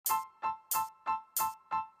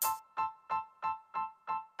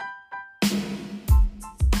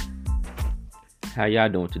How y'all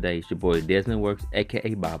doing today? It's your boy Desmond Works,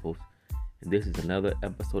 aka Bobbles, and this is another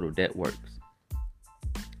episode of That Works.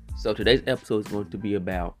 So today's episode is going to be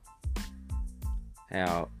about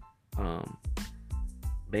how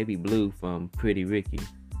Baby Blue from Pretty Ricky,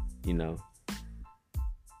 I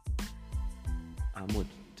want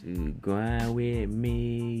you to grind with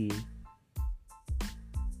me,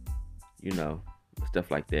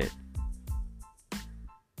 stuff like that.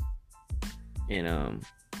 And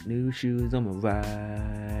new shoes on my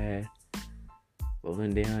ride,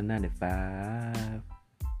 rolling down 95.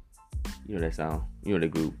 You know that song. You know the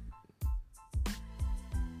group.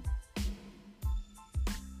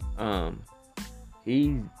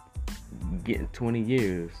 He's getting 20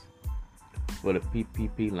 years for the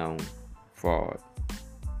PPP loan fraud.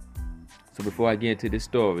 So before I get into this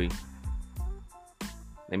story,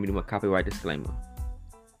 let me do my copyright disclaimer.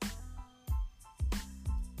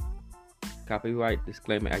 Copyright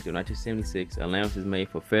Disclaimer Act of 1976 allowance is made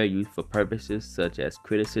for fair use for purposes such as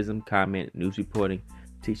criticism, comment, news reporting,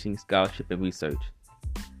 teaching, scholarship, and research.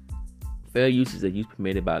 Fair use is a use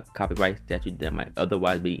permitted by a copyright statute that might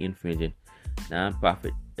otherwise be infringing.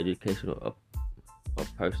 Non-profit, educational, or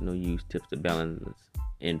personal use tips the balance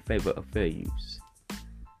in favor of fair use.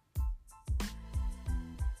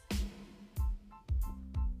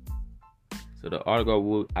 So the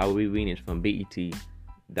article I will be reading is from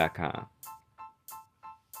BET.com.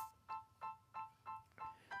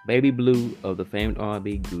 Baby Blue of the famed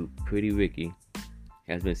R&B group Pretty Ricky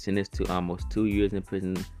has been sentenced to almost 2 years in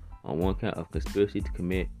prison on one count of conspiracy to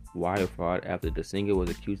commit wire fraud after the singer was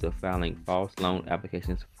accused of filing false loan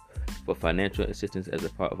applications for financial assistance as a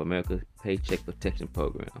part of America's Paycheck Protection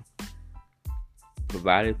Program,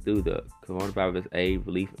 provided through the Coronavirus Aid,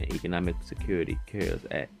 Relief, and Economic Security CARES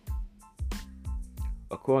Act.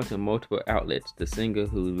 According to multiple outlets, the singer,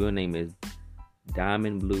 whose real name is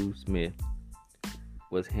Diamond Blue Smith,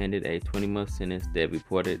 was handed a 20-month sentence that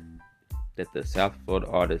reported that the South Florida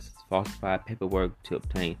artist falsified paperwork to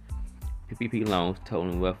obtain PPP loans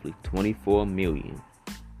totaling roughly $24 million.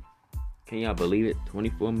 Can y'all believe it?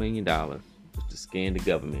 $24 million just to scam the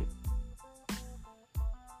government.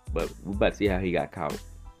 But we're about to see how he got caught.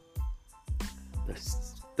 The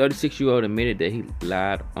 36-year-old admitted that he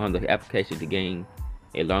lied on the application to gain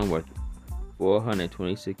a loan worth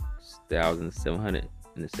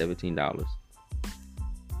 $426,717.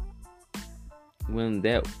 When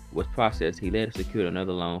that was processed, he later secured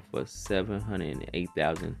another loan for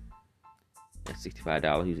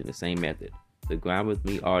 $708,065 using the same method. The Grind With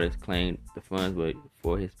Me artist claimed the funds were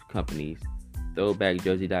for his companies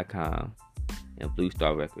ThrowbackJersey.com and Blue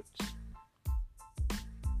Star Records.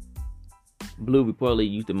 Blue reportedly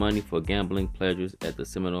used the money for gambling pleasures at the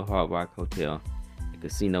Seminole Hard Rock Hotel and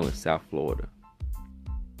Casino in South Florida.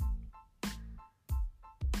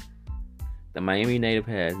 The Miami native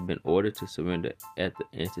has been ordered to surrender at the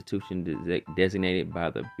institution designated by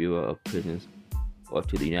the Bureau of Prisons or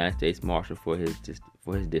to the United States Marshal for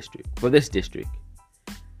this district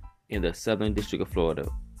in the Southern District of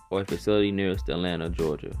Florida, or a facility nearest Atlanta,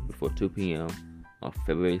 Georgia, before 2 p.m. on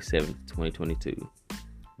February 7, 2022.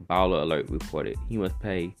 Baller Alert reported he must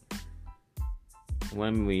pay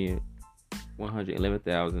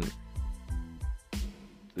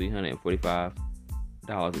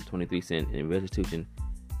 $1,111,345.23 in restitution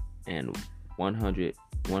and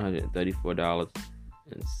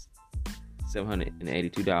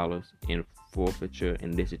 $134,782 in forfeiture,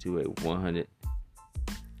 in addition to a $100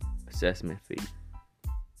 assessment fee.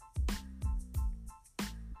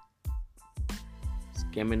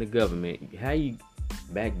 Scamming the government. How you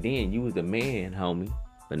back then? You was the man, homie,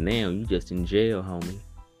 but now you just in jail, homie.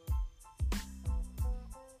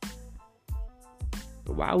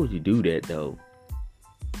 But why would you do that though?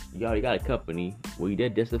 You already got a company. Were you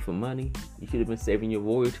that desperate for money? You should have been saving your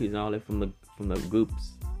royalties and all that from the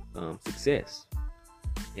group's success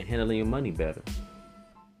and handling your money better.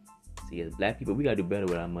 See, as black people, we gotta do better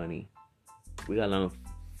with our money. We gotta learn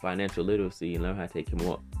financial literacy and learn how to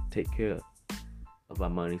take care of our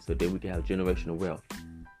money so that we can have generational wealth.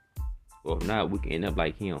 Or if not, we can end up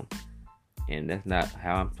like him, and that's not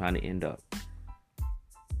how I'm trying to end up.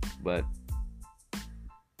 But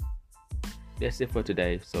that's it for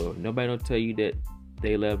today. So if nobody don't tell you that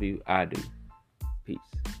they love you, I do. Peace.